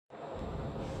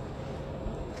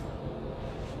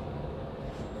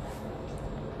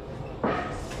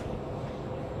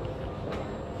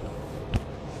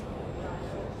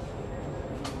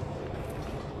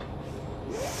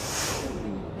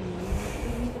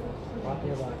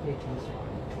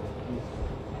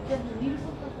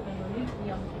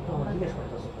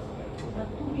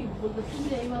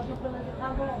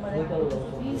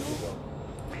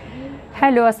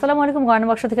Hello, আসসালামু আলাইকুম। গয়না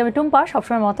বাক্স থেকে আমি টুম্পা,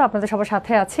 সবসময় মতো আপনাদের সবার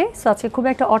সাথে আছি। সো আজকে খুবই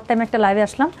একটা অড টাইমে একটা লাইভে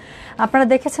আসলাম। আপনারা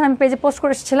দেখেছেন আমি পেজে পোস্ট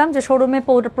করে এসেছিলাম যে শোরুমে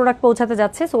প্রোডাক্ট পৌঁছাতে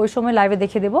যাচ্ছে, সো ওই সময় লাইভে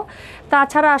দেখিয়ে দেবো।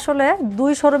 তাছাড়া আসলে 2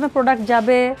 শোরুমে প্রোডাক্ট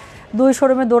যাবে, 2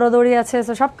 শোরুমে দৌড়াদৌড়ি আছে,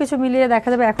 সো সব কিছু মিলিয়ে দেখা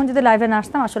যাবে এখন যদি লাইভে না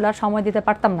আসতাম আসলে আর সময় দিতে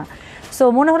পারতাম না। সো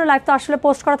মনে হলো লাইভ তো আসলে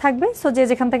পোস্ট করা থাকবে, সো যে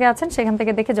যেখান থেকে আছেন সেখান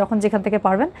থেকে দেখে, যখন যেখান থেকে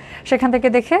পারবেন সেখান থেকে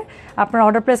দেখে আপনারা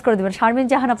অর্ডার প্লেস করে দেবেন। শারমিন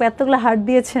জাহান আপু এতগুলো হার্ট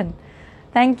দিয়েছেন,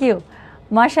 থ্যাংক ইউ,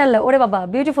 মাশাআল্লাহ। ওরে বাবা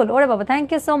বিউটিফুল, ওরে বাবা থ্যাংক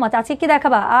ইউ সো মাচ। আজকে কি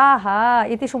দেখাবা? আহা,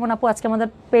 ইতি সুমন আপু আজকে আমাদের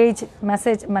পেজ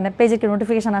মেসেজ মানে পেজে কি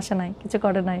নোটিফিকেশান আসে নাই, কিছু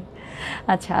করে নাই।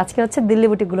 আচ্ছা, আজকে হচ্ছে দিল্লি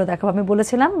বুটিকগুলো দেখাবো। আমি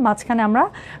বলেছিলাম মাঝখানে আমরা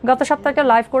গত সপ্তাহে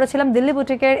লাইভ করেছিলাম দিল্লি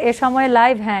বুটিকের, এ সময়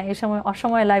লাইভ, হ্যাঁ এই সময়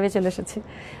অসময়ে লাইভে চলে এসেছি।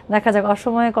 দেখা যাক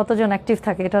অসময়ে কতজন অ্যাক্টিভ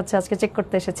থাকে, এটা হচ্ছে আজকে চেক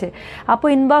করতে এসেছি। আপু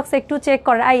ইনবক্স একটু চেক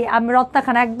করেন। আমি রত্না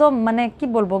খান একদম মানে কি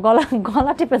বলবো,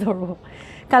 গলা টিপে ধরবো।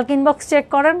 কালকে ইনবক্স চেক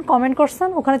করেন, কমেন্ট করছেন,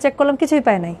 ওখানে চেক করলাম কিছুই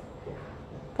পাই নাই।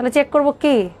 তাহলে চেক করবো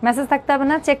কি? মেসেজ থাকতে হবে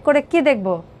না? চেক করে কি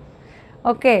দেখবো?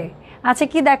 ওকে, আচ্ছা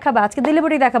কি দেখাবো আজকে? দিল্লি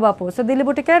বুটিক দেখাবো আপু। সো দিল্লি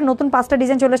বুটিকের নতুন 5টা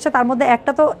ডিজাইন চলে এসেছে, তার মধ্যে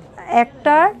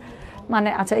একটার মানে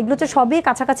আচ্ছা এগুলো হচ্ছে সবই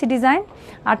কাছাকাছি ডিজাইন।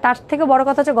 আর তার থেকে বড়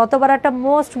কথা হচ্ছে গতবার একটা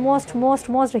মোস্ট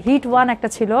হিট ওয়ান একটা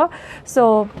ছিল, সো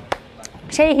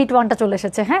সেই হিট ওয়ানটা চলে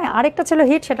এসেছে। হ্যাঁ, আরেকটা ছিল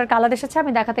হিট, সেটার কালার এসেছে,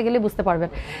 আমি দেখাতে গেলে বুঝতে পারবেন।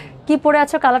 কি পরে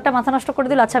আছো? কালারটা মাথা নষ্ট করে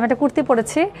দিল। আচ্ছা আমি একটা কুর্তি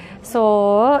পরেছি, সো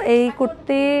এই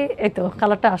কুর্তি, এই তো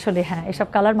কালারটা আসলে, হ্যাঁ এসব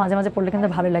কালার মাঝে মাঝে পরলে কিন্তু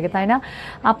ভালোই লাগে, তাই না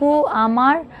আপু?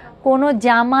 আমার কোনো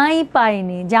জামাই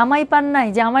পাইনি। জামাই পান নাই?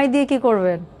 জামাই দিয়ে কি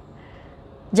করবেন?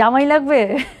 জামাই লাগবে?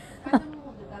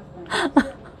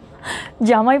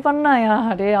 জামাই পান না?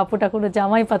 আরে আপুটা কোনো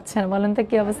জামাই পাচ্ছে না, বলেন তো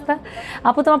কি অবস্থা।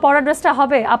 আপু তোমার পরা ড্রেসটা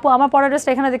হবে? আপু আমার পরা ড্রেসটা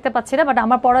এখানে দেখতে পাচ্ছি না, বাট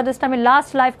আমার পরা ড্রেসটা আমি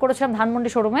লাস্ট লাইভ করেছিলাম ধানমন্ডি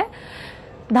শোরুমে।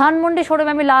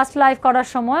 আমি লাস্ট লাইভ করার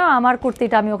সময় আমার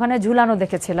কুর্তিটা আমি ওখানে ঝুলানো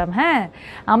দেখেছিলাম। হ্যাঁ,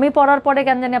 আমি পরার পরে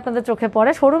কেন জানি আপনাদের চোখে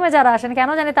পড়ে, শোরুমে যারা আসেন কেন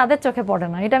জানি তাদের চোখে পড়ে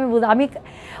না, এটা আমি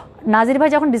নাজির ভাই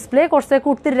যখন ডিসপ্লে করছে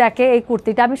কুর্তির র্যাকে এই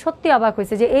কুর্তিটা, আমি সত্যি অবাক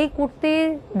হয়েছে যে এই কুর্তি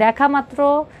দেখা মাত্র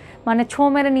মানে ছো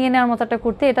মেরে নিয়ে নেওয়ার মতো একটা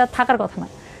কুর্তি, এটা থাকার কথা না।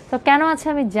 তো কেন আছে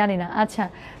আমি জানি না। আচ্ছা,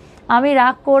 আমি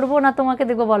রাগ করবো না তোমাকে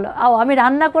দেখবো বলো? আমি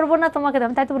রান্না করবো না তোমাকে,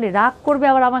 আমি তাই তো বলি রাগ করবে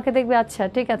আবার আমাকে দেখবে। আচ্ছা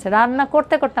ঠিক আছে, রান্না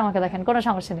করতে করতে আমাকে দেখেন, কোনো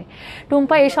সমস্যা নেই।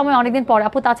 টুম্পা এই সময় অনেকদিন পর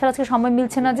আপু, তাছাড়া আজকে সময়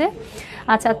মিলছে না যে।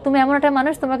 আচ্ছা তুমি এমন একটা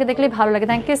মানুষ, তোমাকে দেখলেই ভালো লাগে,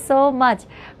 thank you so much.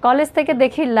 College থেকে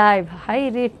দেখি লাইভ, হাই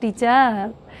রে টিচার,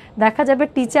 দেখা যাবে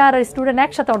টিচার আর স্টুডেন্ট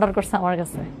একসাথে অর্ডার করছে আমার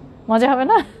কাছে, মজা হবে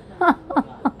না?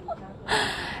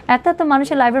 এত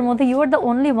মানুষের লাইভের মধ্যে you are the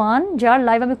only one যার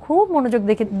লাইভ আমি খুব মনোযোগ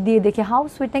দিয়ে দেখি। How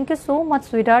sweet, thank you so much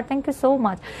sweater, thank you so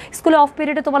much. স্কুলে অফ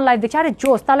পিরিয়ডে তোমার লাইভ দেখছি, আরে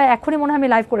জোস, তাহলে এখনই মনে হয় আমি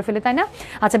লাইভ করে ফেলি, তাই না?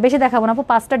 আচ্ছা বেশি দেখাবো না আপু,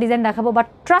 5টা ডিজাইন দেখাবো, বাট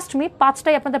ট্রাস্ট মি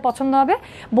 5টাই আপনাদের পছন্দ হবে।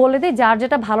 বলে দিই যার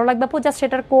যেটা ভালো লাগবে আপু, জাস্ট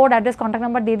সেটার কোড, অ্যাড্রেস, কন্ট্যাক্ট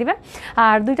নাম্বার দিয়ে দিবেন।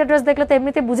 আর 2টা ড্রেস দেখলে তো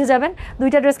এমনিতে বুঝে যাবেন,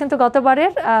 2টা ড্রেস কিন্তু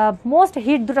গতবারের মোস্ট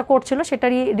হিট 2টা কোড ছিল,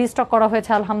 সেটারই রিস্টক করা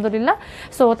হয়েছে আলহামদুলিল্লাহ।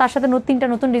 সো তার সাথে 3টা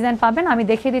নতুন ডিজাইন পাবেন, আমি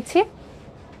দেখিয়ে দিচ্ছি।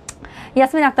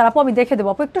 ইয়াসমিন আক্তার আপু আমি দেখে দেবো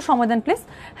আপু, একটু সময় দেন প্লিজ।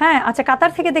 হ্যাঁ আচ্ছা,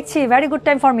 কাতার থেকে দেখছি, very good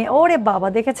time for me. ওরে বাবা,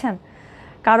 দেখেছেন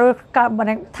কারো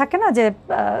মানে থাকে না যে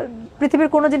পৃথিবীর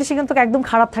কোনো জিনিসই কিন্তু একদম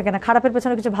খারাপ থাকে না, খারাপের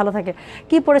পেছনে কিছু ভালো থাকে।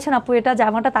 কি পড়েছেন আপু এটা?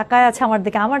 জামাটা তাকায় আছে আমার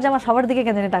দিকে, আমার জামা সবার দিকে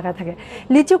কেন জানি তাকায় থাকে।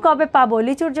 লিচু কবে পাবো?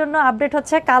 লিচুর জন্য আপডেট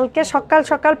হচ্ছে কালকে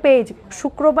সকাল পেজ,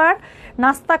 শুক্রবার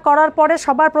নাস্তা করার পরে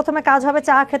সবার প্রথমে কাজ হবে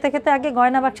চা খেতে খেতে আগে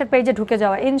গয়না বাক্সের পেজে ঢুকে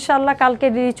যাওয়া। ইনশাল্লাহ কালকে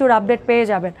লিচুর আপডেট পেয়ে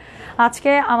যাবেন।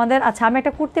 আজকে আমাদের আচ্ছা আমি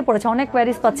একটা কুর্তি পরেছি, অনেক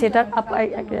কোয়ারিজ পাচ্ছি, এটার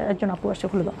একজন আপু আসছে,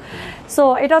 খুলে দাও। সো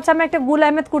এটা হচ্ছে আমি একটা গুল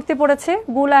আহমেদ কুর্তি পরেছি।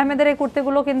 গুল আহমেদের এই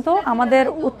কুর্তিগুলো কিন্তু আমাদের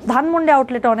ধানমন্ডি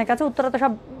আউটলেটে অনেক আছে, উত্তরা তো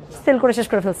সব সেল করে শেষ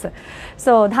করে ফেলছে।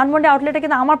 সো ধানমন্ডি আউটলেটে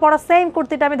কিন্তু আমার পরা সেম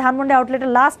কুর্তিটা আমি ধানমন্ডি আউটলেটে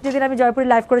লাস্ট যেদিন আমি জয়পুরে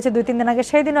লাইভ করেছি 2-3 দিন আগে,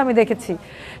 সেই দিনও আমি দেখেছি।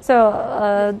 সো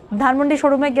ধানমন্ডি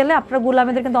শোরুমে গেলে আপনারা গুল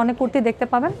আহমেদের কিন্তু অনেক কুর্তি দেখতে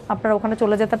পাবেন, আপনারা ওখানে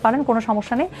চলে যেতে পারেন, কোনো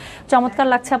সমস্যা নেই। চমৎকার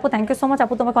লাগছে আপু, থ্যাংক ইউ সো মাচ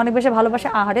আপু, তোমাকে অনেক বেশি ভালোবাসে।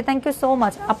 আহারে থ্যাংক ইউ সো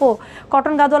মাচ আপু।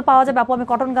 কটন গাদোয়াল পাওয়া যাবে আপু? আমি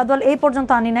কটন গাদোয়াল এই পর্যন্ত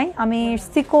আনি নাই, আমি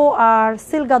সিকো আর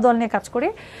সিল্ক গাদোয়াল নিয়ে কাজ করি।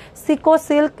 সিকো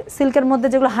সিল্কের মধ্যে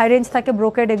যেগুলো হাই রেঞ্জ থাকে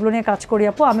ব্রোকেড, এগুলো নিয়ে কাজ করি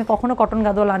আপু, আমি কখনো কটন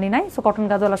গাদোয়াল আনি নাই। সো কটন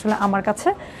গাদোয়াল আসলে আমার কাছে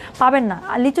পাবেন না।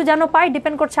 লিচু যেন পাই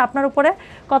ডিপেন্ড করছে আপনার উপরে,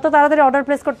 কত তাড়াতাড়ি অর্ডার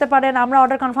প্লেস করতে পারেন, আমরা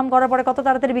অর্ডার কনফার্ম করার পরে কত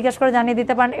তাড়াতাড়ি বিকাশ করে জানিয়ে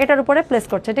দিতে পারেন, এটার উপরে প্লেস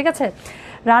করছে, ঠিক আছে?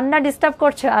 রান্না ডিস্টার্ব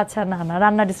করছে? আচ্ছা না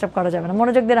রান্না ডিস্টার্ব করা যাবে না,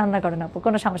 মনোযোগ দিয়ে রান্না করেন আপু,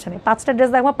 কোনো সমস্যা নেই। 5টা ড্রেস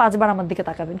দেখবো, 5বার আমার দিকে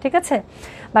তাকাবেন, ঠিক আছে?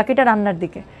 বাকিটা রান্নার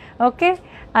দিকে, ওকে?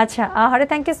 আচ্ছা আহারে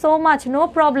thank you so much, no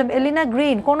problem. Elina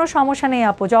green, কোনো সমস্যা নেই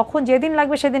আপু, যখন যেদিন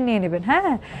লাগবে সেদিন নিয়ে নেবেন।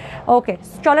 হ্যাঁ ওকে,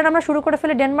 চলেন আমরা শুরু করে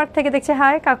ফেলি। ডেনমার্ক থেকে দেখছি,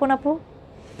 হাই কাকুন আপু।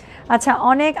 আচ্ছা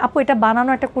অনেক আপু এটা বানানো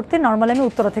একটা কুর্তি, নর্মালি আমি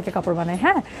উত্তরা থেকে কাপড় বানাই।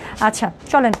 হ্যাঁ আচ্ছা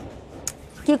চলেন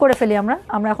কি করে ফেলি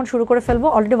আমরা এখন শুরু করে ফেলবো।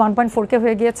 অলরেডি 1.4K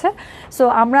হয়ে গিয়েছে। সো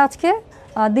আমরা আজকে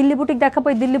দিল্লি বুটিক দেখাবো।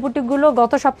 এই দিল্লি বুটিকগুলো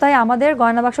গত সপ্তাহে আমাদের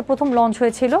গয়না বাক্স প্রথম লঞ্চ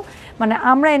হয়েছিল, মানে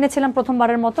আমরা এনেছিলাম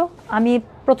প্রথমবারের মতো। আমি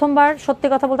প্রথমবার সত্যি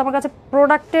কথা বলতে আমার কাছে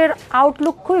প্রোডাক্টের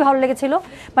আউটলুক খুবই ভালো লেগেছিল,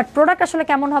 বাট প্রোডাক্ট আসলে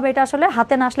কেমন হবে এটা আসলে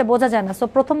হাতে না আসলে বোঝা যায় না। সো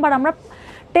প্রথমবার আমরা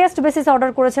টেস্ট বেসিসে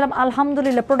অর্ডার করেছিলাম।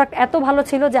 আলহামদুলিল্লাহ প্রোডাক্ট এত ভালো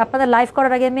ছিল যে আপনাদের লাইভ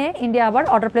করার আগে আমি ইন্ডিয়া আবার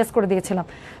অর্ডার প্লেস করে দিয়েছিলাম।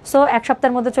 সো এক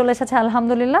সপ্তাহের মধ্যে চলে এসেছে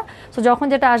আলহামদুলিল্লাহ। সো যখন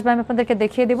যেটা আসবে আমি আপনাদেরকে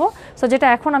দেখিয়ে দিব। সো যেটা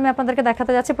এখন আমি আপনাদেরকে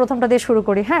দেখাতে যাচ্ছি প্রথমটা দিয়ে শুরু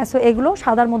করি। হ্যাঁ সো এগুলো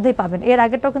সাদার মধ্যেই পাবেন, এর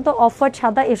আগেরটাও কিন্তু অফ হোয়াইট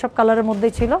সাদা এসব কালারের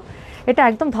মধ্যেই ছিল। এটা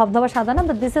একদম ধবধবা সাদা না,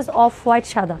 but this is off white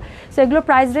সাদা। সো এগুলো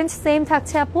প্রাইস রেঞ্জ সেম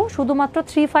থাকছে আপু, শুধুমাত্র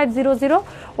 3500।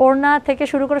 ওড়না থেকে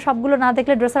শুরু করে সবগুলো না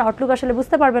দেখলে ড্রেসের আউটলুক আসলে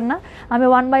বুঝতে পারবেন না। আমি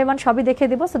 1 বাই 1 সবই দেখিয়ে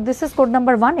দিব। So this is code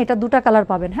number 1, এটা দুটা কালার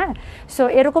পাবেন। হ্যাঁ সো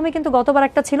এরকমই কিন্তু গতবার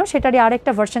একটা ছিল, সেটারই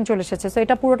আরেকটা ভার্সন চলে এসেছে। সো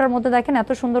এটা পুরোটার মধ্যে দেখেন এত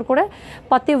সুন্দর করে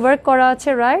পাতি ওয়ার্ক করা আছে,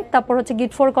 রাইট? তারপর হচ্ছে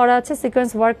গিট ফোর করা আছে,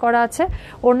 সিকোয়েন্স ওয়ার্ক করা আছে।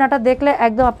 ওড়নাটা দেখলে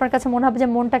একদম আপনার কাছে মনে হবে যে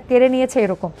মনটা কেড়ে নিয়েছে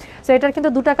এরকম। সো এটার কিন্তু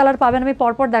দুটা কালার পাবেন, আমি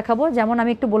পরপর দেখাবো। যেমন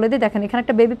আমি একটু বলে দিই, দেখেন এখানে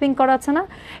একটা বেবি পিঙ্ক করা আছে না,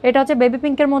 এটা হচ্ছে বেবি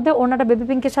পিঙ্কের মধ্যে, ওড়নাটা বেবি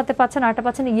পিঙ্কের সাথে পাচ্ছেন, আরটা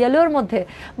পাচ্ছেন ইয়েলোর মধ্যে।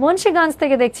 মুন্সিগঞ্জ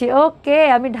থেকে দেখছি, ওকে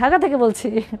আমি ঢাকা থেকে বলছি,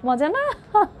 মজা না?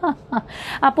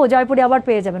 আপু জয়পুরে আবার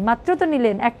পেয়ে যাবেন, মাত্র তো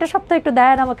নিলেন, একটা সপ্তাহ একটু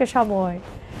দেন আমাকে সময়,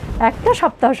 একটা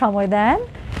সপ্তাহ সময় দেন।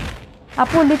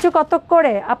 আপু লিচু কত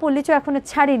করে? আপু লিচু এখন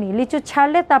ছাড়িনি, লিচু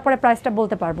ছাড়লে তারপরে প্রাইসটা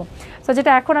বলতে পারবো। সো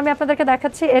যেটা এখন আমি আপনাদেরকে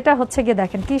দেখাচ্ছি এটা হচ্ছে গিয়ে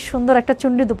দেখেন কি সুন্দর একটা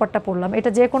চুন্ডি দুপাট্টা পরলাম। এটা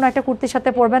যে কোনো একটা কুর্তির সাথে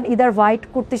পরবেন, ইদার হোয়াইট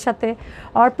কুর্তির সাথে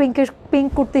আর পিঙ্ক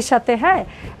কুর্তির সাথে। হ্যাঁ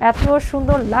এত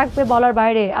সুন্দর লাগবে বলার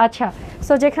বাইরে। আচ্ছা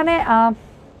সো যেখানে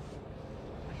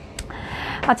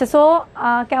আচ্ছা সো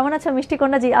কেমন আছেন মিষ্টি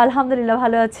কন্যা? জি আলহামদুলিল্লাহ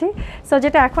ভালো আছি। সো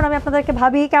যেটা এখন আমি আপনাদেরকে,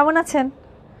 ভাবি কেমন আছেন?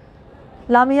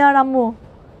 লামিয়া আম্মু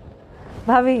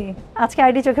ভাবি আজকে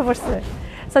আইডি চোখে পড়ছে।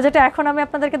 সো যেটা এখন আমি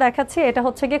আপনাদেরকে দেখাচ্ছি এটা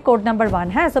হচ্ছে গিয়ে কোড নাম্বার 1।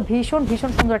 হ্যাঁ সো ভীষণ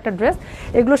সুন্দর একটা ড্রেস।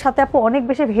 এগুলোর সাথে আপু অনেক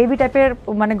বেশি হেভি টাইপের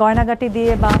মানে গয়নাগাটি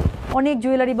দিয়ে বা অনেক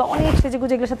জুয়েলারি বা অনেক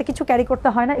সেজেগুজে এগুলোর সাথে কিছু ক্যারি করতে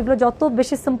হয় না। এগুলো যত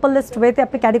বেশি সিম্পলেস্ট ওয়েতে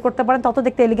আপনি ক্যারি করতে পারেন তত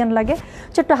দেখতে এলিগেন্ট লাগে।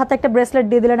 ছোট্ট হাতে একটা ব্রেসলেট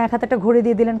দিয়ে দিলেন, এক হাতে একটা ঘড়ি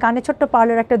দিয়ে দিলেন, কানে ছোট্ট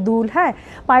পার্লের একটা দুল, হ্যাঁ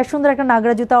পায়ের সুন্দর একটা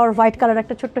নাগরা জুতা আর হোয়াইট কালার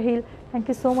একটা ছোট্ট hill. Thank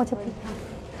you so much আপু।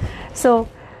 সো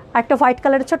একটা হোয়াইট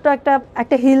কালারের ছোট্ট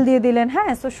একটা হিল দিয়ে দিলেন।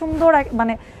 হ্যাঁ সো সুন্দর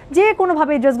মানে যে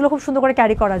কোনোভাবে এই ড্রেসগুলো খুব সুন্দর করে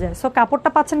ক্যারি করা যায়। সো কাপড়টা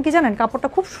পাচ্ছেন কি জানেন, কাপড়টা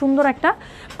খুব সুন্দর একটা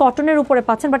কটনের উপরে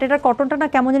পাচ্ছেন, বাট এটার কটনটা না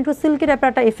কেমন যেন একটু সিল্কি টাইপের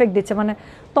একটা এফেক্ট দিচ্ছে, মানে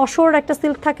তসর একটা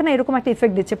সিল্ক থাকে না এরকম একটা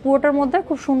ইফেক্ট দিচ্ছে। পুরোটার মধ্যে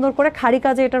খুব সুন্দর করে খাড়ি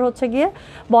কাজে এটার হচ্ছে গিয়ে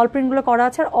বল প্রিন্টগুলো করা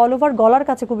আছে, আর অল ওভার গলার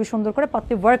কাছে খুবই সুন্দর করে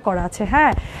পাতি ওয়ার্ক করা আছে।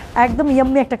 হ্যাঁ একদম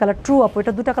ইয়াম্মি একটা কালার, ট্রু আপু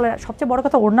এটা দুটা কালার। সবচেয়ে বড়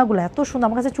কথা ওড়নাগুলো এত সুন্দর,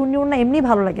 আমার কাছে চুন্নি ওড়না এমনি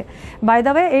ভালো লাগে। বাই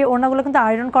দ্য ওয়ে এই ওড়নাগুলো কিন্তু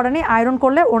আয়রন করা নেই, আয়রন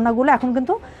করলে ওড়নাগুলো এখন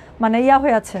কিন্তু মানে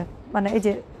হয়ে আছে, মানে এই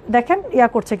যে দেখেন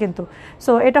করছে কিন্তু।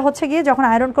 সো এটা হচ্ছে গিয়ে যখন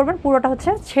আয়রন করবেন পুরোটা হচ্ছে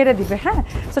ছেড়ে দিবে। হ্যাঁ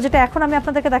সো যেটা এখন আমি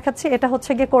আপনাদেরকে দেখাচ্ছি এটা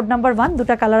হচ্ছে গিয়ে কোড নাম্বার 1,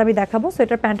 দুটা কালার আমি দেখাবো। সো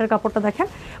এটার প্যান্টের কাপড়টা দেখেন,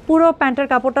 পুরো প্যান্টের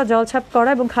কাপড়টা জলছাপ করা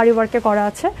এবং খাড়ি ওয়ার্কে করা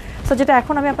আছে। সো যেটা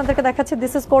এখন আমি আপনাদেরকে দেখাচ্ছি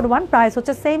দিস ইজ কোড 1, প্রাইস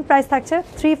হচ্ছে সেম প্রাইস থাকছে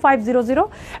 3500।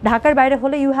 ঢাকার বাইরে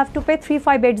হলে ইউ হ্যাভ টু পে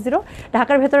 3580।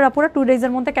 ঢাকার ভেতরে আপুরা 2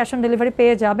 ডেজের মধ্যে ক্যাশ অন ডেলিভারি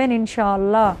পেয়ে যাবেন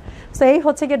ইনশাআল্লাহ। সো এই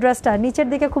হচ্ছে গিয়ে ড্রেসটা, নিচের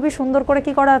দিকে খুবই সুন্দর করে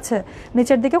কি করা আছে,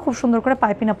 নিচের দিকে খুব সুন্দর করে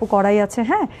পাইপিং আপু করাই আছে।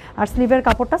 হ্যাঁ আর স্লিভের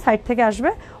কাপড়টা সাইড থেকে আসবে,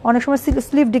 অনেক সময়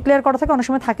স্লিভ ডিক্লেয়ার করা থাকে অনেক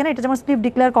সময় থাকে না, এটা যেমন স্লিভ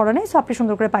ডিক্লেয়ার করা নেই। সো আপনি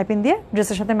সুন্দর করে পাইপিং দিয়ে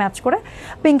ড্রেসের সাথে ম্যাচ করে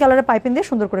পিঙ্ক কালারের পাইপিং দিয়ে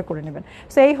সুন্দর করে নেবেন।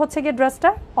 সো এই হচ্ছে গিয়ে ড্রেসটা,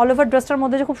 অল ওভার ড্রেসটার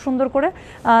মধ্যে যে খুব সুন্দর করে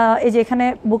এই যে এখানে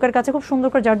বুকের কাছে খুব সুন্দর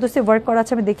করে জারদস্তি ওয়ার্ক করা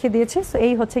আছে আমি দেখিয়ে দিয়েছি। সো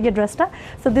এই হচ্ছে গিয়ে ড্রেসটা।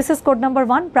 So this is code number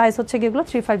 1, price হচ্ছে গিয়ে এগুলো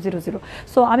 3500।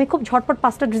 সো আমি খুব ঝটপট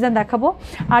 5টা ডিজাইন দেখাবো।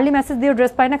 আর্লি মেসেজ দিয়ে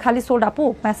ড্রেস পাই না, খালি সোল্ড আপু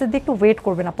মেসেজ দিয়ে একটু ওয়েট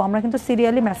করবেন আপু, আমরা কিন্তু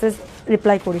সিরিয়ালি মেসেজ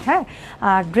রিপ্লাই করি। হ্যাঁ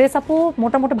আর ড্রেস আপু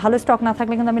মোটামুটি ভালো স্টক না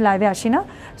থাকলে কিন্তু আমি লাইভে আসি না।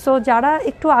 সো যারা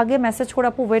একটু আগে মেসেজ করে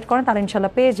আপু ওয়েট করেন তারা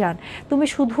ইনশাল্লাহ পেয়ে যান। তুমি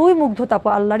শুধুই মুগ্ধতা আপু,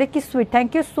 আল্লাহরে কি sweet, thank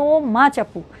you so much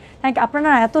আপু, থ্যাংক ইউ। আপনারা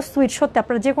এত সুইট, সত্যি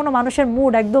আপনারা যে কোনো মানুষের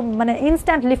মুড একদম মানে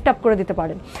ইনস্ট্যান্ট লিফট আপ করে দিতে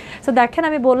পারেন। সো দেখেন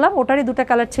আমি বললাম ওটারই দুটা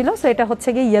কালার ছিল। সো এটা হচ্ছে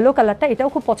গিয়ে ইয়েলো কালারটা, এটাও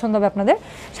খুব পছন্দ হবে আপনাদের,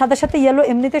 সাথে সাথে ইয়েলো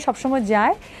এমনিতে সবসময়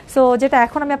যায়। সো যেটা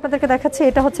এখন আমি আপনাদেরকে দেখাচ্ছি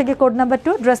এটা হচ্ছে গিয়ে কোড নাম্বার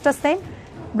 2, ড্রেসটা সেম।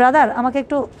 ব্রাদার আমাকে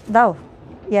একটু দাও,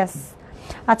 ইয়েস।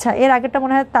 আচ্ছা এর আগেরটা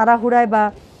মনে হয় তাড়াহুড়ায় বা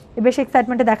বেশি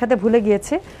এক্সাইটমেন্টে দেখাতে ভুলে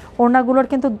গিয়েছে। ওড়নাগুলোর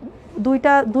কিন্তু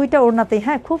দুইটা ওড়নাতেই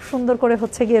হ্যাঁ খুব সুন্দর করে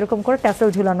হচ্ছে গিয়ে এরকম করে ট্যাসেল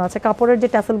ঝুলানো আছে, কাপড়ের যে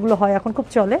ট্যাসেলগুলো হয় এখন খুব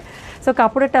চলে, সো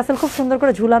কাপড়ের ট্যাসেল খুব সুন্দর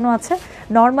করে ঝুলানো আছে।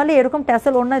 নর্মালি এরকম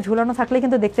ট্যাসেল ওড়নায় ঝুলানো থাকলে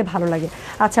কিন্তু দেখতে ভালো লাগে।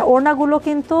 আচ্ছা ওড়নাগুলো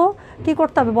কিন্তু কি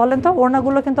করতে হবে বলেন তো,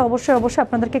 ওড়নাগুলো কিন্তু অবশ্যই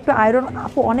আপনাদেরকে একটু আয়রন,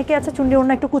 আপু অনেকে আছে চুন্ডি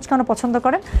ওড়না একটু কুচকানো পছন্দ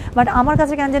করেন, বাট আমার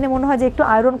কাছে কেন জানি মনে হয় যে একটু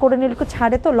আয়রন করে নিলে একটু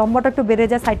ছাড়ে, তো লম্বাটা একটু বেড়ে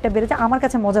যায়, সাইডটা বেড়ে যায়, আমার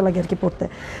কাছে মজা লাগে আর কি পড়তে।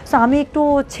 সো আমি একটু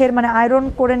মানে আয়রন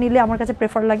করে নিলে আমার কাছে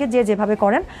প্রেফার লাগে, যে যেভাবে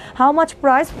করেন। How much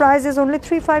price? Price is only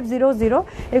 3500।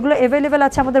 এগুলো অ্যাভেলেবেল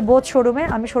আছে আমাদের বোথ শোরুমে,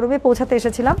 আমি শোরুমে পৌঁছাতে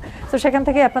এসেছিলাম, তো সেখান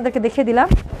থেকে আপনাদেরকে দেখিয়ে দিলাম।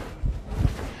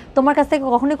 তোমার কাছ থেকে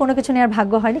কখনোই কোনো কিছু নেওয়ার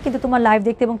ভাগ্য হয়নি, কিন্তু তোমার লাইভ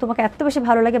দেখতে এবং তোমাকে এত বেশি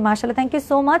ভালো লাগে, মাশাআল্লাহ, থ্যাংক ইউ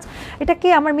সো মাচ। এটা কি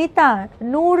আমার মিতা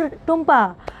নূর Tumpa,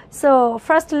 so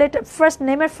first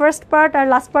নেমের first part আর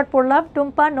লাস্ট পার্ট পড়লাম,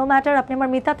 টুম্পা, নো ম্যাটার, আপনি আমার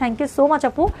Mita, thank you so much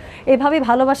আপু। এভাবেই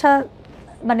ভালোবাসা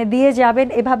মানে দিয়ে যাবেন,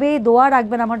 এভাবেই দোয়া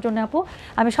রাখবেন আমার জন্য আপু।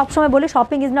 আমি সবসময় বলি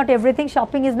shopping is not everything,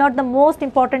 shopping is not the most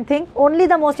important thing, only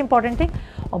the most important thing.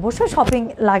 অবশ্যই শপিং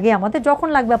লাগে আমাদের, যখন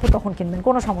লাগবে আপু তখন কিনবেন,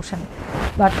 কোনো সমস্যা নেই,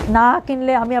 বাট না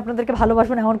কিনলে আমি আপনাদেরকে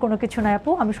ভালোবাসবো না এমন কোনো কিছু নাই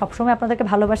আপু, আমি সবসময় আপনাদেরকে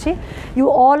ভালোবাসি। You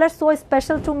all R so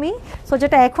special to me. So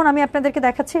যেটা এখন আমি আপনাদেরকে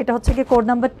দেখাচ্ছি এটা হচ্ছে কি কোড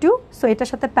নাম্বার 2। সো এটার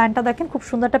সাথে প্যান্টটা দেখেন, খুব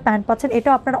সুন্দর একটা প্যান্ট পাচ্ছেন,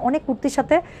 এটাও আপনারা অনেক কুর্তির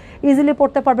সাথে ইজিলি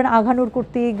পরতে পারবেন, আঘানুর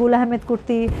কুর্তি, গুল আহমেদ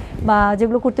কুর্তি, বা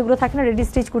যেগুলো কুর্তিগুলো থাকে না রেডি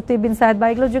স্টিচ কুর্তি, বিন সায়েদ, বা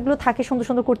এগুলো যেগুলো থাকে সুন্দর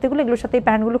সুন্দর কুর্তিগুলো, এগুলোর সাথে এই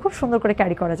প্যান্টগুলো খুব সুন্দর করে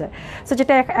ক্যারি করা যায়। সো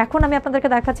যেটা এখন আমি আপনাদেরকে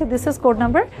দেখাচ্ছি, this is code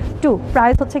number 2।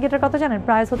 Price হচ্ছে কি এটার কত জানেন?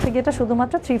 প্রাইস হচ্ছে কি এটা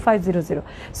শুধুমাত্র 3500।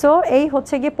 সো এই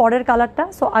হচ্ছে গিয়ে পরের কালারটা।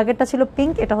 সো আগেরটা ছিল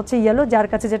পিঙ্ক, এটা হচ্ছে ইয়েলো, যার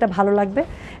কাছে যেটা ভালো লাগবে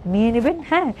নিয়ে নেবেন।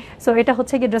 হ্যাঁ, সো এটা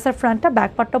হচ্ছে গিয়ে ড্রেসের ফ্রন্টটা,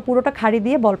 ব্যাক পার্টটা পুরোটা খাড়ি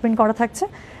দিয়ে বল প্রিন্ট করা থাকছে,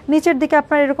 নিচের দিকে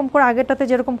আপনার এরকম করে আগেরটাতে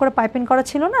যেরকম করে পাইপিং করা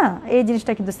ছিল না, এই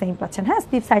জিনিসটা কিন্তু সেম পাচ্ছেন। হ্যাঁ,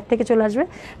 স্লিভ সাইড থেকে চলে আসবে,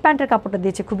 প্যান্টের কাপড়টা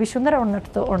দিয়েছে খুবই সুন্দর, ওড়নাটা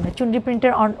তো ওড়না চুন্ডি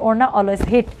প্রিন্টের ওড়না, অলওয়েজ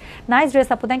হিট। নাইস ড্রেস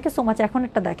আপু, থ্যাংক ইউ সো মাচ। এখন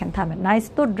একটা দেখেন, থামেন, নাইস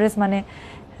তো ড্রেস,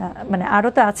 মানে আরও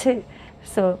তো আছে।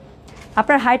 সো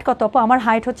আপনার হাইট কত আপু? আমার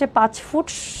হাইট হচ্ছে 5 ফুট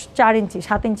 4 ইঞ্চি,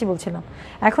 7 ইঞ্চি বলছিলাম,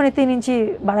 এখনই 3 ইঞ্চি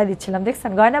বাড়াই দিচ্ছিলাম,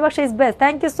 দেখছেন? গয়না বাক্সো is best,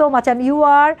 thank you so much, and you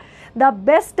are the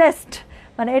bestest.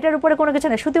 মানে এটার উপরে কোনো কিছু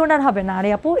নেই, সুতি ওড়নার হবে না। আরে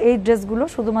আপু এই ড্রেসগুলো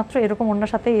শুধুমাত্র এরকম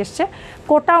ওড়নার সাথেই এসছে,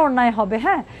 কোটা ওড়নায় হবে।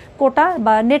 হ্যাঁ, কোটা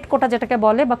বা নেট কোটা যেটাকে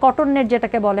বলে, বা কটন নেট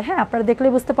যেটাকে বলে, হ্যাঁ আপনারা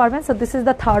দেখলেই বুঝতে পারবেন। So this is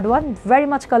the third one, very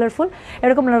much colourful,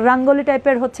 এরকম রাঙ্গলি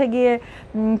টাইপের হচ্ছে গিয়ে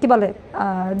কি বলে,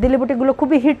 দিলি বুটিগুলো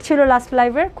খুবই হিট ছিল লাস্ট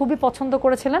লাইভের, খুবই পছন্দ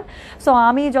করেছিলেন। সো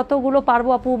আমি যতগুলো পারবো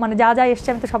আপু, মানে যা যা এসছে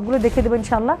আমি তো সবগুলো দেখে দেবো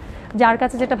ইনশাল্লাহ, যার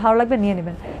কাছে যেটা ভালো লাগবে নিয়ে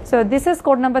নেবেন। So this is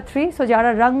code number 3। So যারা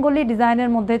রাঙ্গলি ডিজাইনের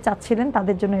মধ্যে চাচ্ছিলেন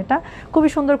তাদের জন্য এটা খুবই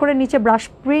সুন্দর করে নিচে ব্রাশ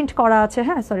প্রিন্ট করা আছে।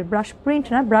 হ্যাঁ, সরি, ব্রাশ প্রিন্ট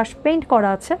না, ব্রাশ পেইন্ট করা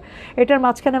আছে। এটার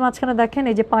মাঝখানে দেখেন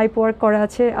এই যে পাইপ ওয়ার্ক করা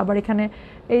আছে, আবার এখানে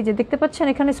এই যে দেখতে পাচ্ছেন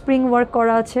এখানে স্প্রিং ওয়ার্ক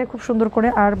করা আছে খুব সুন্দর করে,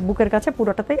 আর বুকের কাছে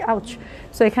পুরোটাতেই আউচ।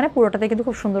 সো এখানে পুরোটাতে কিন্তু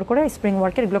খুব সুন্দর করে স্প্রিং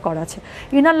ওয়ার্কের এগুলো করা আছে।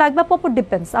 ইনার লাগবে পপর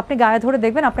ডিপেন্ডস, আপনি গায়ে ধরে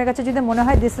দেখবেন, আপনার কাছে যদি মনে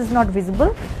হয় দিস ইজ নট ভিজিবল,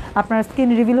 আপনার স্কিন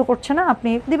রিভিলও করছে না, আপনি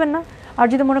দিবেন না। আর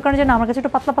যদি মনে করেন যে না আমার কাছে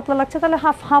একটু পাতলা পাতলা লাগছে, তাহলে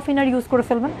হাফ ইনার ইউজ করে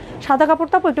ফেলবেন। সাদা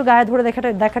কাপড়টা একটু গায়ে ধরে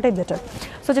দেখাটাই বেটার।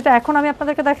 সো যেটা এখন আমি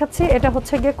আপনাদেরকে দেখাচ্ছি এটা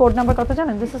হচ্ছে গিয়ে কোড নাম্বার কত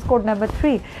জানেন? This is code number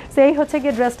 3। So এই হচ্ছে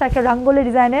গিয়ে ড্রেসটা, একটা রাঙ্গোলি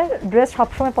ডিজাইনের ড্রেস,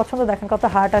 সবসময় পছন্দ, দেখেন কত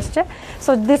হার্ট আসছে।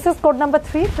 So this is code number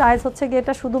 3। Price হচ্ছে গিয়ে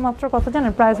এটা শুধুমাত্র কত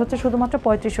জানেন? প্রাইস হচ্ছে শুধুমাত্র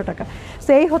 3500 টাকা। সো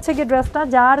এই হচ্ছে গিয়ে ড্রেসটা,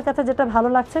 যার কাছে যেটা ভালো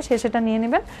লাগছে সে সেটা নিয়ে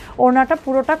নেবেন। ওড়নাটা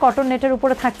পুরোটা কটন নেটের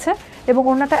উপরে থাকছে, এবং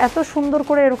ওড়নাটা এত সুন্দর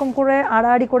করে এরকম করে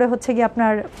আড়াআড়ি করে হচ্ছে গিয়ে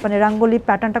আপনার মানে রাঙ্গোলি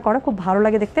প্যাটার্নটা করা খুব ভালো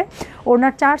লাগে দেখতে।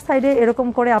 ওড়নার 4 সাইডে এরকম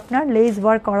করে আপনার লেস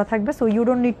ওয়ার্ক করা থাকবে। So you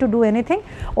don't need to do anything.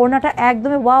 ওড়নাটা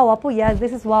একদমই ওয়াও আপু, ইয়াস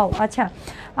দিস ইজ ওয়াও। আচ্ছা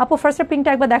আপু ফার্স্টের পিঙ্কটা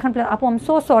একবার দেখান প্লিজ। আপু আই এম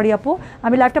সো সরি আপু,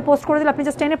 আমি লাইভটা পোস্ট করে দিলে, আপনি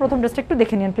জাস্ট টেনে প্রথম ড্রেসটা একটু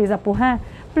দেখে নিন প্লিজ আপু। হ্যাঁ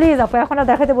প্লিজ আপু, এখন আর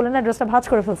দেখাতে বলেন না, ড্রেসটা ভাঁজ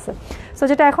করে ফেলছে। সো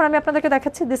যেটা এখন আমি আপনাদেরকে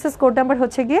দেখাচ্ছি, দিস ইজ কোড নাম্বার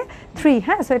হচ্ছে গিয়ে 3।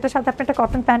 হ্যাঁ, সো এটার সাথে আপনি একটা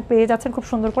কটন প্যান্ট পেয়ে যাচ্ছেন খুব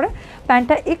সুন্দর করে।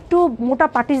 প্যান্টটা একটু মোটা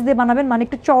পাটিস দিয়ে বানাবেন, মানে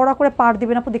একটু চওড়া করে পাড়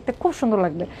দিবেন আপু, দেখতে খুব সুন্দর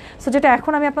লাগবে। সো যেটা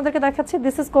এখন আমি আপনাদেরকে দেখাচ্ছি,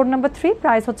 this is code number 3।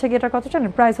 Price হচ্ছে গিয়ে এটা কত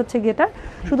জানেন? প্রাইস হচ্ছে গিয়ে এটা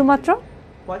শুধুমাত্র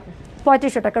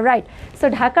 3500 টাকা, রাইট। সো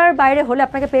ঢাকার বাইরে হলে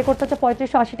আপনাকে পে করতে হচ্ছে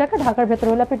 3580 টাকা, ঢাকার ভেতরে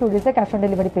হলে আপনি 2 ডেজে ক্যাশ অন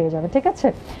ডেলিভারি পেয়ে যাবেন, ঠিক আছে?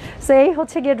 সো এই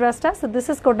হচ্ছে গিয়ে ড্রেসটা। So this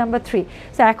is code number 3।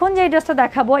 So এখন যে ড্রেসটা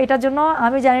দেখাবো এটার জন্য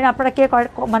আমি জানি না আপনারা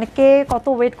কে কত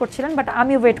ওয়েট করছিলেন, বাট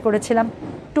আমি ওয়েট করেছিলাম,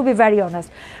 টু বি ভেরি অনেস্ট।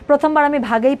 প্রথমবার আমি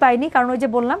ভাগেই পাইনি, কারণ ওই যে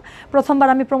বললাম প্রথমবার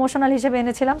আমি প্রমোশনাল হিসেবে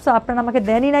এনেছিলাম, সো আপনারা আমাকে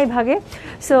দেনই নাই ভাগে।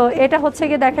 সো এটা হচ্ছে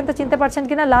গিয়ে দেখেন তো চিনতে পারছেন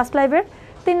কিনা, লাস্ট লাইভের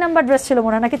 3 নাম্বার ড্রেস ছিল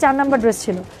মনে হয়, নাকি 4 নাম্বার ড্রেস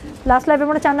ছিল লাস্ট লাইভে,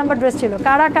 মনে 4 নাম্বার ড্রেস ছিল,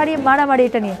 কাড়াকাড়ি মারামারি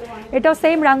এটা নিয়ে। এটাও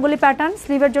সেম রাঙ্গুলি প্যাটার্ন,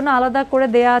 স্লিভের জন্য আলাদা করে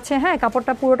দেয়া আছে। হ্যাঁ,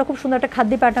 কাপড়টা পুরোটা খুব সুন্দর একটা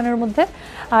খাদ্য প্যাটার্নের মধ্যে।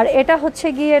 আর এটা হচ্ছে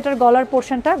গিয়ে এটার গলার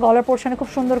পোর্শনে খুব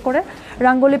সুন্দর করে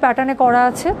রাঙ্গুলি প্যাটার্নে করা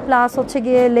আছে, প্লাস হচ্ছে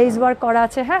গিয়ে লেস ওয়ার্ক করা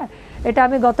আছে। হ্যাঁ, এটা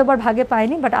আমি গতবার ভাগে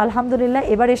পাইনি, বাট আলহামদুলিল্লাহ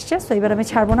এবার এসছে। সো এবার আমি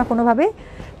ছাড়বো না কোনোভাবেই,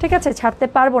 ঠিক আছে? ছাড়তে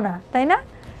পারবো না, তাই না?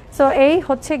 সো এই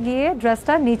হচ্ছে গিয়ে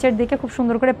ড্রেসটা, নিচের দিকে খুব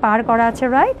সুন্দর করে পার করা আছে,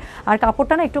 রাইট? আর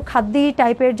কাপড়টা না একটু খাদ্যি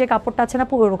টাইপের যে কাপড়টা আছে না,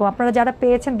 পুরো ওরকম। আপনারা যারা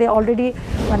পেয়েছেন দে অলরেডি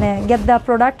মানে গেট দ্য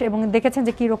প্রোডাক্ট এবং দেখেছেন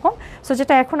যে কীরকম। সো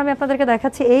যেটা এখন আমি আপনাদেরকে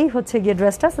দেখাচ্ছি এই হচ্ছে গিয়ে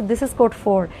ড্রেসটা। So this is code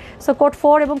 4। So code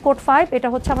 4 এবং কোড 5 এটা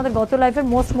হচ্ছে আমাদের গত লাইফের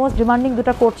মোস্ট ডিমান্ডিং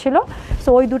দুটো কোড ছিল। সো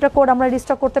ওই দুটো কোড আমরা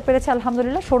রিস্টক করতে পেরেছি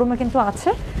আলহামদুলিল্লাহ। শোরুমে কিন্তু আছে,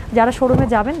 যারা শোরুমে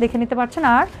যাবেন দেখে নিতে পারছেন,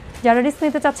 আর যারা রিস্ক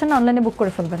নিতে চাচ্ছেন না অনলাইনে বুক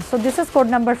করে ফেলবেন। So this is code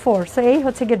number 4। So এই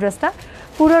হচ্ছে গিয়ে ড্রেসটা।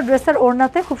 পুরো ড্রেসের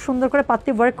ওড়নাতে খুব সুন্দর করে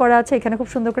পাত্তি ওয়ার্ক করা আছে, এখানে খুব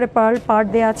সুন্দর করে পার্ল পার্ট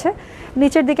দেওয়া আছে,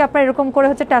 নিচের দিকে আপনার এরকম করে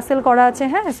হচ্ছে ট্যাসেল করা আছে,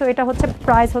 হ্যাঁ। সো এটা হচ্ছে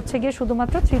প্রাইস হচ্ছে গিয়ে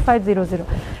শুধুমাত্র 3500।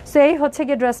 সো এই হচ্ছে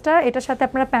গিয়ে ড্রেসটা। এটার সাথে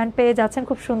আপনারা প্যান্ট পেয়ে যাচ্ছেন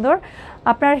খুব সুন্দর।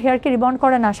 আপনার হেয়ারকে রিবন্ড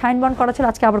করে না, শাইন বন্ড করা ছিল,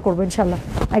 আজকে আবার করবো ইনশাল্লাহ,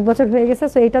 1 বছর হয়ে গেছে।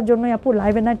 সো এইটার জন্যই আপু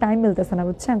লাইভে না টাইম মিলতেছে না,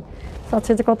 বুঝছেন? সো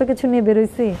আচ্ছা যে কত কিছু নিয়ে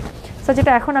বেরোইছি। সো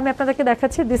যেটা এখন আমি আপনাদেরকে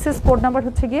দেখাচ্ছি দিস ইজ কোড নাম্বার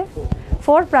হচ্ছে গিয়ে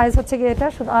 4, প্রাইস হচ্ছে গিয়ে এটা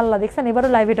শুধু আল্লাহ দেখছেন এবারও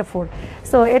লাইভ এটা 4।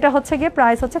 সো এটা হচ্ছে গিয়ে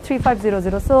প্রাইস হচ্ছে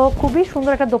 3500। সো খুবই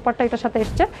সুন্দর একটা দোপাট্টা এটার সাথে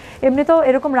এসছে। এমনিতেও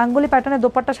এরকম রাঙ্গুলি প্যাটার্নের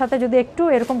দোপাট্টার সাথে যদি একটু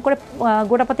এরকম করে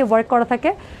গোটাপাতি ওয়ার্ক করা থাকে,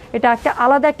 এটা একটা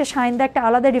আলাদা একটা শাইন দেয়, একটা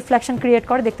আলাদা রিফ্লেকশন ক্রিয়েট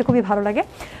করে, দেখতে খুবই ভালো লাগে।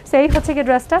 সো এই হচ্ছে গিয়ে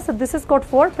ড্রেসটা। So this is code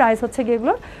 4, price হচ্ছে গিয়ে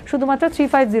এগুলো শুধুমাত্র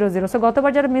 3500। সো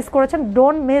গতবার যারা মিস করেছেন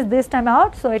don't miss this time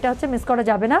out. So এটা হচ্ছে মিস করা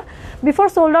যাবে না, before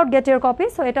sold out get your copy.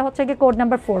 So এটা হচ্ছে গিয়ে code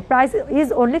number 4, price is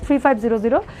only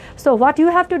 3500। So what you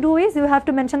have to do is you have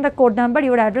to mention the code number,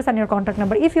 your address and your contact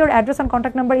number. If your address and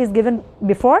contact number is given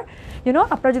before, you know,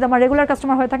 আপনারা যদি আমার regular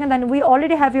customer হয়ে থাকেন then we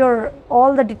already have your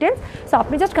all the details. So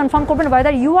আপনি just confirm করবেন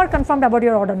whether you are confirmed about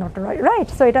your order not, right?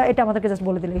 So এটা আমাদেরকে just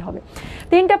বলে দিলেই হবে।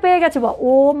 3টা পেয়ে গেছে বা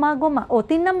ও মা গো মা, ও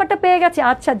 3 নাম্বারটা পেয়ে গেছে।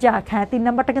 আচ্ছা যাক, হ্যাঁ 3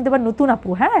 নাম্বারটা কিন্তু এবার নতুন আপু,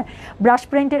 হ্যাঁ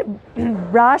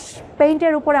ব্রাশ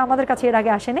পেইন্টের উপরে আমাদের কাছে এর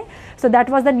আগে আসেনি। So that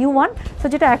was the new one. So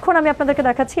যেটা এখন আমি আপনাদেরকে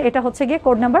দেখাচ্ছি এটা হচ্ছে গিয়ে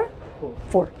কোড নাম্বার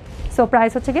 4। সো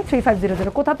প্রাইস হচ্ছে গিয়ে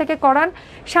 3500। কোথা থেকে করান?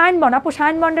 Shine bond. আপু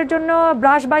শাইন বন্ডের জন্য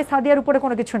ব্রাশ বাই সাদিয়ার উপরে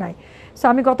কোনো কিছু নাই। সো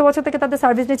আমি গত বছর থেকে তাদের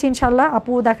সার্ভিস নিচ্ছি ইনশাল্লাহ।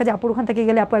 আপু দেখা যায় আপুর ওখান থেকে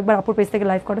গেলে আপু একবার আপুর পেজ থেকে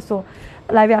লাইভ করে, সো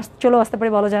লাইভে চলেও আসতে পারে,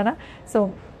 বলা যায় না। সো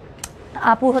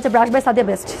আপু হচ্ছে brush by Sadia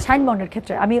best shine বন্ডের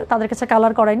ক্ষেত্রে। আমি তাদের কাছে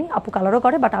কালার করাইনি, আপু কালারও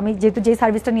করে, বাট আমি যেহেতু যেই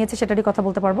সার্ভিসটা নিয়েছি সেটারই কথা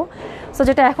বলতে পারবো। সো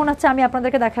যেটা এখন হচ্ছে আমি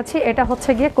আপনাদেরকে দেখাচ্ছি এটা হচ্ছে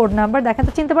গিয়ে কোড নাম্বার। দেখেন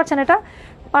তো চিনতে পারছেন এটা?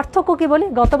 পার্থক্য কি বলি,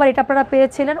 গতবার এটা আপনারা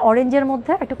পেয়েছিলেন অরেঞ্জের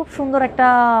মধ্যে, একটা খুব সুন্দর একটা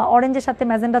অরেঞ্জের সাথে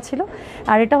ম্যাজেন্ডা ছিল,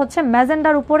 আর এটা হচ্ছে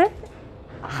ম্যাজেন্ডার উপরে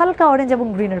হালকা অরেঞ্জ এবং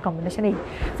গ্রিনের কম্বিনেশন। এই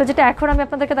তো যেটা এখন আমি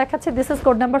আপনাদেরকে দেখাচ্ছি this is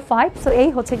code number 5। So এই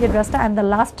হচ্ছে গিয়ে ড্রেসটা and the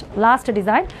last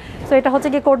design. So এটা হচ্ছে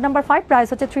গিয়ে কোড নাম্বার 5, প্রাইস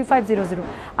হচ্ছে 3500।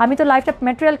 আমি তো লাইফটা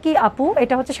ম্যাটেরিয়াল কি আপু,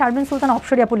 এটা হচ্ছে শারমিন সুলতান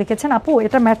অপসরি আপু লিখেছেন। আপু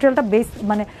এটা ম্যাটেরিয়ালটা বেস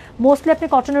মানে মোস্টলি আপনি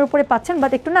কটনের উপরে পাচ্ছেন,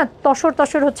 বাট একটু না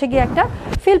তসর হচ্ছে গিয়ে একটা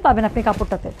ফিল পাবেন আপনি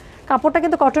কাপড়টাতে। কাপড়টা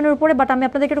কিন্তু কটনের উপরে, বাট আমি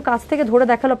আপনাদেরকে একটু কাছ থেকে ধরে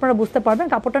দেখালে আপনারা বুঝতে পারবেন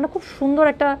কাপড়টা না খুব সুন্দর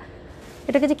একটা,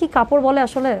 এটাকে যে কি কাপড় বলে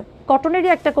আসলে, কটনেরই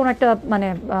একটা কোনো একটা মানে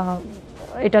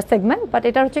এটা সেগমেন্ট, বাট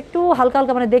এটা হচ্ছে একটু হালকা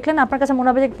হালকা, মানে দেখলেন আপনার কাছে মনে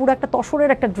হবে যে পুরো একটা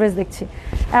তসরের একটা ড্রেস দেখছি,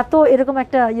 এত এরকম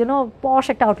একটা পশ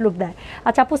একটা আউটলুক দেয়।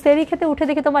 আচ্ছা আপু সেরি খেতে উঠে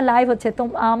দেখে তোমার লাইভ হচ্ছে, তো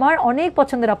আমার অনেক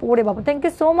পছন্দের আপু। ওরে বাবু, thank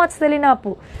you so much Selina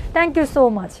আপু, থ্যাংক ইউ সো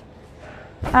মাচ।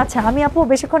 আচ্ছা আমি আপু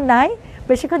বেশিক্ষণ নাই,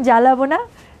 বেশিক্ষণ জ্বালাবো না।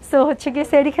 সো হচ্ছে গিয়ে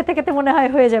সেরি খেতে খেতে মনে হয়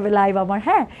হয়ে যাবে লাইভ আমার,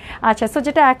 হ্যাঁ। আচ্ছা সো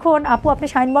যেটা এখন আপু আপনি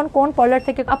শাইনবন কোন পার্লার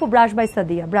থেকে? আপু brush by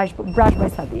Sadia, brush by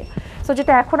Sadia. So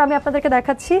যেটা এখন আমি আপনাদেরকে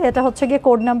দেখাচ্ছি এটা হচ্ছে গিয়ে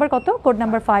কোড নাম্বার কত? কোড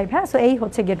নাম্বার 5, হ্যাঁ। সো এই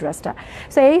হচ্ছে গিয়ে ড্রেসটা।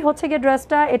 সো এই হচ্ছে গিয়ে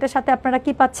ড্রেসটা, এটার সাথে আপনারা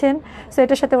কি পাচ্ছেন? সো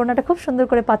এটার সাথে ওনাটা খুব সুন্দর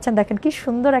করে পাচ্ছেন, দেখেন কি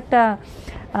সুন্দর একটা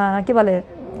কি বলে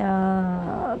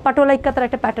পাটোলা ইক্কাতের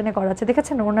একটা প্যাটার্নে করা আছে,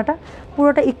 দেখেছেন ওনাটা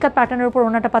পুরোটা ইক্কাত প্যাটার্নের উপর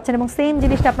ওনাটা পাচ্ছেন, এবং সেম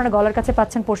জিনিসটা আপনারা গলার কাছে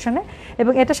পাচ্ছেন পোর্শনে,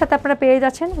 এবং এটার সাথে আপনারা পেয়ে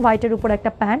যাচ্ছেন হোয়াইটের উপর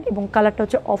একটা প্যান্ট, এবং কালারটা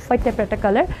হচ্ছে অফ হোয়াইট টাইপের একটা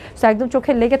কালার। সো একদম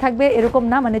চোখে লেগে থাকবে এরকম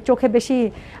না, মানে চোখে বেশি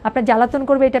আপনার জ্বালাতন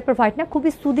করবে এই টাইপের হোয়াইট না,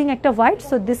 খুবই সুদিং একটা white.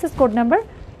 So this is code number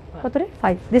কত রে?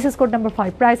 5। This is code number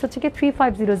 5, price হচ্ছে কি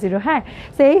 3500, হ্যাঁ।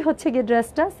 সো এই হচ্ছে গিয়ে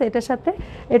ড্রেসটা। সো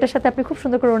এটার সাথে আপনি খুব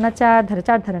সুন্দর করে ওনার চার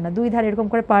ধারে না 2 ধারে এরকম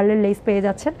করে পার্লের লেস পেয়ে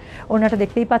যাচ্ছেন। ওনাটা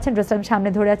দেখতেই পাচ্ছেন, ড্রেসটা আমি সামনে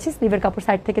ধরে আছি, স্লিভের কাপড়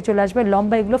সাইড থেকে চলে আসবে,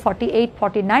 লম্বা এগুলো 48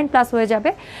 49 প্লাস হয়ে যাবে,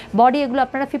 বডি এগুলো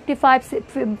আপনারা 55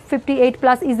 58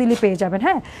 প্লাস ইজিলি পেয়ে যাবেন,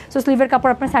 হ্যাঁ। সো স্লিভের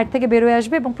কাপড় আপনার সাইড থেকে বেরোয়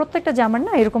আসবে, এবং প্রত্যেকটা জামার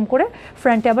না এরকম করে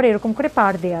ফ্রন্টে আবার এরকম করে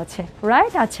পাড় দেওয়া আছে,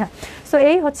 রাইট। আচ্ছা সো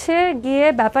এই হচ্ছে গিয়ে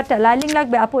ব্যাপারটা। লাইনিং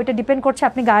লাগবে আপু, এটা ডিপেন্ড করছে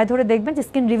আপনি গায়ে ধরে দেখবেন যে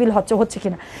স্কিন রিভিল হচ্ছে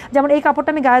কিনা। যেমন এই কাপড়টা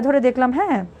আমি গায়ে ধরে দেখলাম,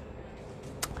 হ্যাঁ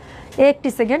 1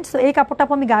 সেকেন্ড। সো এই কাপড়টা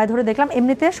আমি গায়ে ধরে দেখলাম,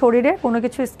 এমনিতে শরীরে কোনো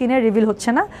কিছু স্কিনে রিভিল হচ্ছে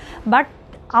না, বাট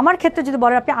আমার ক্ষেত্রে যদি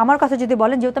বলেন, আপনি আমার কথা যদি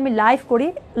বলেন, যেহেতু আমি লাইভ করি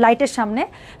লাইটের সামনে,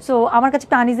 সো আমার কাছে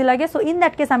একটু আনইজি লাগে। সো ইন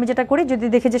দ্যাট কেস আমি যেটা করি, যদি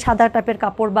দেখি যে সাদা টাইপের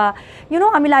কাপড় বা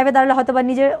আমি লাইভে দাঁড়ালে হয়তো বা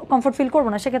নিজে কমফোর্ট ফিল করবো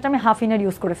না, সেক্ষেত্রে আমি হাফ ইনার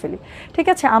ইউজ করে ফেলি। ঠিক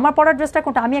আছে, আমার পরার ড্রেসটা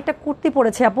কোনটা? আমি একটা কুর্তি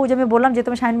পরেছি আপু, যে আমি বললাম যেহেতু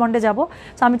আমি শাইনবন্ডে যাবো,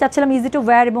 সো আমি চাচ্ছিলাম ইজি টু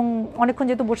ওয়্যার এবং অনেকক্ষণ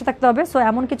যেহেতু বসে থাকতে হবে, সো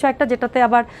এমন কিছু একটা যেটাতে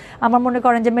আবার আমার মনে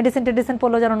করেন যে মেডিসিন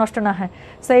পড়লেও যেন নষ্ট না হয়,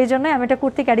 সো এই জন্যই আমি একটা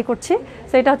কুর্তি ক্যারি করছি।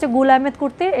 সো এটা হচ্ছে গুল আহমেদ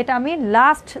কুর্তি। এটা আমি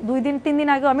লাস্ট 2-3 দিন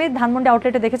আগে আমি ধানমন্ডি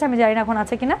আউটলেটে দেখেছি, আমি জানি না এখন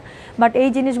আছে কিনা, বাট এই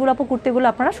জিনিসগুলো আপু কুর্তিগুলো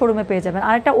আপনারা শোরুমে পেয়ে যাবেন।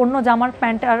 আর একটা অন্য জামার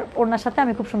প্যান্ট আর ওড়নার সাথে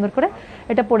আমি খুব সুন্দর করে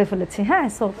এটা পরে ফেলেছি। হ্যাঁ,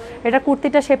 সো এটা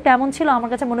কুর্তিটা শেপটা এমন ছিল, আমার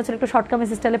কাছে মনে হচ্ছিল একটু শর্ট কামিজ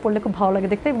স্টাইলে পরলে খুব ভালো লাগে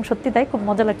দেখতে, এবং সত্যি তাই, খুব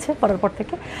মজা লাগছে পরার পর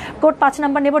থেকে। কোড 5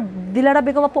 নাম্বার নেব, দিলারা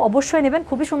বেগম আপু অবশ্যই নেবেন,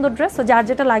 খুবই সুন্দর ড্রেস। সো যার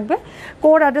যেটা লাগবে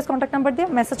কোড, অ্যাড্রেস, কন্ট্যাক্ট নাম্বার দিয়ে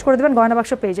মেসেজ করে দেবেন গয়না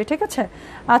বাক্স পেজে। ঠিক আছে,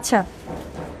 আচ্ছা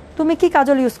তুমি কি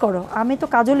কাজল ইউজ করো? আমি তো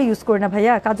কাজলই ইউজ করি না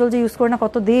ভাইয়া, কাজল যে ইউজ করি না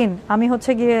কতদিন, আমি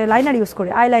হচ্ছে গিয়ে লাইনার ইউজ করি,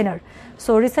 I liner.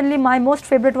 So recently my most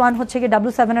favourite one হচ্ছে গিয়ে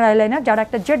W7 এর আই লাইনার। যারা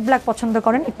একটা জেড ব্ল্যাক পছন্দ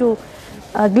করেন, একটু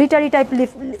গ্লিটারি টাইপ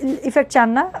ইফেক্ট চান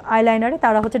না আই লাইনারে,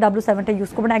 তারা হচ্ছে W7টা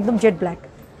ইউজ করবেন, একদম জেড ব্ল্যাক।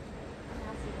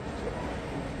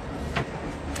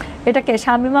 এটাকে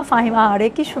শামিমা ফাহিমা, আরে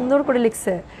কি সুন্দর করে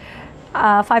লিখছে।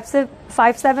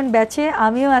 5-7 ব্যাচে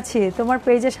আমিও আছি তোমার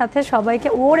পেজের সাথে, সবাইকে।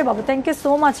 ওরে বাবা, thank you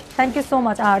so much, thank you so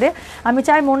much. আরে আমি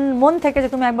চাই মন থেকে যে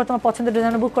তুমি একবার তোমার পছন্দের ড্রেস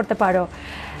বুক করতে পারো।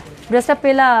 ড্রেসটা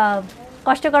পেলাম,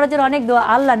 কষ্ট করার জন্য অনেক দোয়া।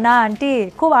 আল্লাহ না আন্টি,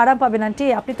 খুব আরাম পাবেন আন্টি,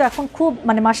 আপনি তো এখন খুব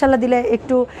মাশাল্লাহ দিলে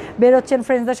একটু বেরোচ্ছেন,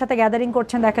 ফ্রেন্ডসদের সাথে গ্যাদারিং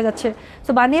করছেন দেখা যাচ্ছে,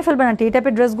 তো বানিয়ে ফেলবেন আন্টি। এই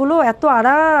টাইপের ড্রেসগুলো এত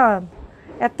আরাম,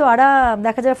 এত আরাম,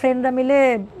 দেখা যায় ফ্রেন্ডরা মিলে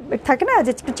থাকে না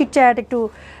যে একটু চিটচ্যাট,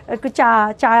 একটু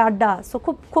চা আড্ডা, সো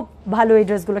খুব খুব ভালো এই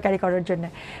ড্রেসগুলো ক্যারি করার জন্য।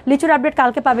 লিচুর আপডেট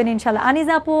কালকে পাবেন ইনশাল্লাহ।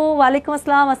 আনিজা আপু, ওয়ালাইকুম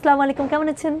আসসালাম। আসসালামু আলাইকুম, কেমন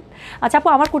আছেন? আচ্ছা আপু,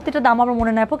 আমার কুর্তিটার দাম আমার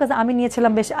মনে নেই আপু, কারণ আমি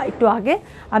নিয়েছিলাম বেশ একটু আগে,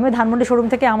 আমি ধানমন্ডি শোরুম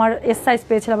থেকে আমার এস সাইজ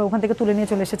পেয়েছিলাম, ওখান থেকে তুলে নিয়ে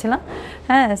চলে এসেছিলাম।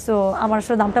 হ্যাঁ, সো আমার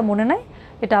আসলে দামটা মনে নাই,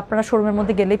 এটা আপনারা শোরুমের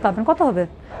মধ্যে গেলেই পাবেন। কত হবে?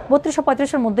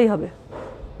 3235-এর মধ্যেই হবে।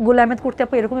 গুল আহমেদ কুর্তি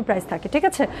আপু এরকমই প্রাইস থাকে। ঠিক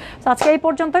আছে, তো আজকে এই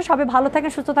পর্যন্ত, সবাই ভালো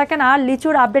থাকেন, সুস্থ থাকেন। আর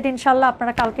লিচুর আপডেট ইনশাল্লাহ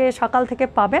আপনারা কালকে সকাল থেকে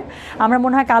পাবেন, আমরা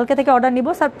মনে হয় কালকে থেকে অর্ডার নিব।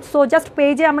 সো জাস্ট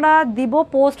পেজে আমরা দিব,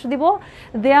 পোস্ট দিব,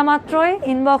 দেয়া মাত্রই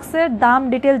ইনবক্সের দাম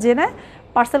ডিটেল জেনে,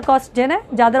 পার্সেল কস্ট জেনে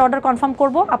যাদের অর্ডার কনফার্ম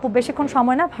করবো, আপু বেশিক্ষণ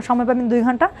সময় না, সময় পাবেন 2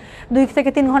 ঘন্টা, 2 থেকে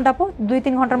 3 ঘন্টা আপু,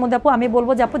 2-3 ঘন্টার মধ্যে আপু আমি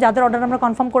বলবো যে আপু যাদের অর্ডার আমরা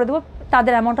কনফার্ম করে দেবো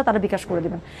তাদের অ্যামাউন্টটা তারা বিকাশ করে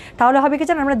দেবেন। তাহলে হবে কি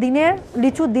জানেন, আমরা দিনের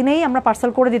লিচু দিনেই আমরা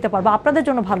পার্সেল করে দিতে পারবো, আপনাদের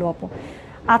জন্য ভালো আপু।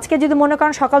 আজকে যদি মনে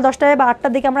করেন সকাল 10টায় বা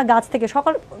 8টার দিকে আমরা গাছ থেকে,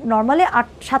 সকাল নর্মালি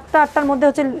 7টা-8টার মধ্যে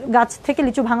হচ্ছে গাছ থেকে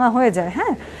লিচু ভাঙা হয়ে যায়।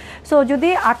 হ্যাঁ, সো যদি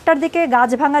 8টার দিকে গাছ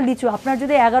ভাঙা লিচু আপনার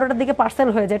যদি 11টার দিকে পার্সেল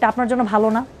হয়ে যায়, এটা আপনার জন্য ভালো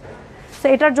না। সো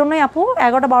এটার জন্যই আপু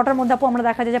 11টা-12টার মধ্যে আপু আমরা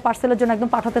দেখা যায় যে পার্সেলের জন্য একদম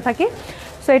পাঠাতে থাকি।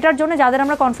 সো এটার জন্য যাদের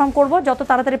আমরা কনফার্ম করবো, যত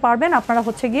তাড়াতাড়ি পারবেন আপনারা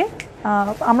হচ্ছে গিয়ে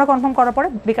আমরা কনফার্ম করার পরে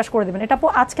বিকাশ করে দেবেন। এটা আপু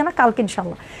আজকে না, কালকে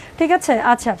ইনশাল্লাহ। ঠিক আছে,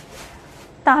 আচ্ছা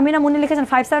তাহমিনা মুনি লিখেছেন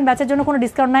 5-7 ব্যাচের জন্য কোনো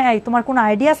ডিসকাউন্ট নাই? তোমার কোনো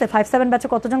আইডিয়া আছে 5-7 ব্যাচে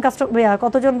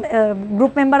কতজন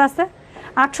গ্রুপ মেম্বার আছে?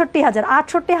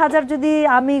 68,000 যদি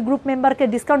আমি গ্রুপ মেম্বারকে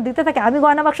ডিসকাউন্ট দিতে থাকি, আমি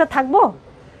গয়না বাক্স থাকবো?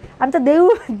 আমি তো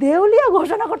দেউলিয়া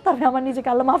ঘোষণা করতে হবে আমার নিজেকে,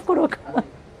 আল্লাহ মাফ করুক।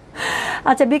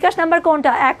 আচ্ছা, বিকাশ নাম্বার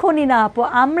কোনটা? এখনই না আপু,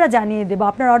 আমরা জানিয়ে দেবো।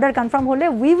 আপনার অর্ডার কনফার্ম হলে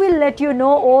we will late you know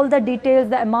all the details,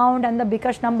 the amount and the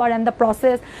bKash number and the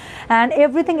process and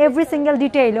everything, every single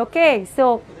detail. Okay, so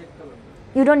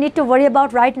you don't need to worry about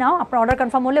right now. আপনার order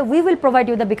confirm হলে we will provide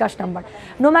you the bKash number.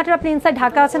 No matter আপনি inside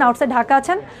Dhaka আছেন, outside Dhaka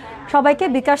আছেন, সবাইকে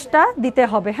বিকাশটা দিতে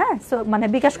হবে। হ্যাঁ, so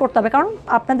বিকাশ করতে হবে, কারণ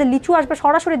আপনাদের লিচু আসবে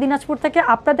সরাসরি দিনাজপুর থেকে,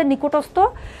 আপনাদের নিকটস্থ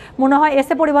মনে হয়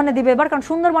এসে পরিবহনে দিবে এবার, কারণ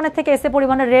সুন্দরবনের থেকে এসে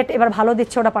পরিবহনের রেট এবার ভালো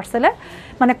দিচ্ছে ওটা, পার্সেলে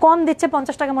কম দিচ্ছে,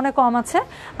 50 টাকা মনে কম আছে।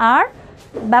 আর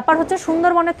ব্যাপার হচ্ছে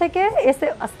সুন্দরবনের থেকে এসে,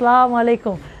 আসসালামু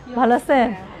আলাইকুম, ভালো আছেন?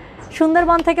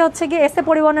 সুন্দরবন থেকে হচ্ছে গিয়ে এসে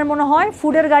পরিবহনের মনে হয়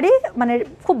ফুডের গাড়ি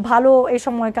খুব ভালো এই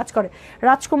সময় কাজ করে।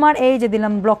 রাজকুমার, এই যে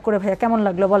দিলাম ব্লক করে, ভাইয়া কেমন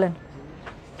লাগলো বলেন?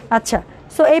 আচ্ছা,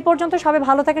 সো এই পর্যন্ত সবাই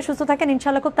ভালো থাকে, সুস্থ থাকেন,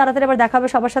 ইনশাআল্লাহ খুব তাড়াতাড়ি আবার দেখা হবে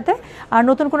সবার সাথে। আর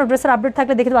নতুন কোনো ড্রেসের আপডেট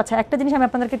থাকলে দেখে দেবো। আচ্ছা, একটা জিনিস আমি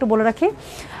আপনাদেরকে একটু বলে রাখি,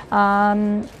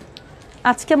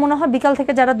 আজকে মনে হয় বিকাল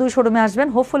থেকে যারা 2 শোরুমে আসবেন,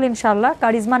 হোপফুল ইনশাআল্লাহ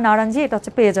কারিজমা নারাঞ্জি এটা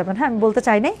হচ্ছে পেয়ে যাবেন। হ্যাঁ, আমি বলতে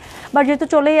চাই নাই, বাট যেহেতু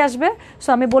চলেই আসবে, সো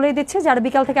আমি বলেই দিচ্ছি যারা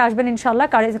বিকাল থেকে আসবেন ইনশাআল্লাহ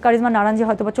কারিজমা নারাঞ্জি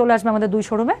হয়তো বা চলে আসবে আমাদের 2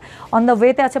 শোরুমে, অন দ্য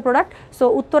ওয়েতে আছে প্রোডাক্ট। সো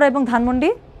উত্তরা এবং ধানমন্ডি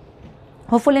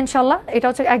হোপফুল ইনশাল্লাহ। এটা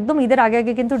হচ্ছে একদম ঈদের আগে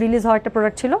আগে কিন্তু রিলিজ হওয়া একটা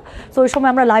প্রোডাক্ট ছিল, সো ওই সময়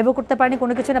আমরা লাইভও করতে পারিনি,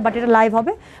 কোনো কিছু না, বাট এটা লাইভ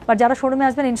হবে। বাট যারা শোরুমে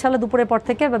আসবেন ইনশাল্লাহ দুপুরের পর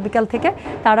থেকে বা বিকাল থেকে,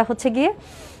 তারা হচ্ছে গিয়ে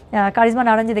কারিজমা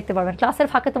নারাঞ্জি দেখতে পারবেন। ক্লাসের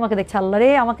ফাঁকে তোমাকে দেখছি, আল্লাহ রে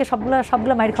আমাকে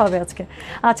সবগুলো মাইর খাওয়াবে আজকে।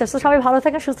 আচ্ছা, সো সবাই ভালো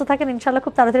থাকেন, সুস্থ থাকেন, ইনশাল্লাহ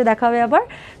খুব তাড়াতাড়ি দেখা হবে আবার।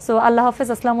 সো আল্লাহ হাফেজ,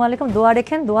 আসসালামু আলাইকুম, দোয়া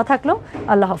রেখেন, দোয়া থাকলো,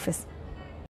 আল্লাহ হাফেজ।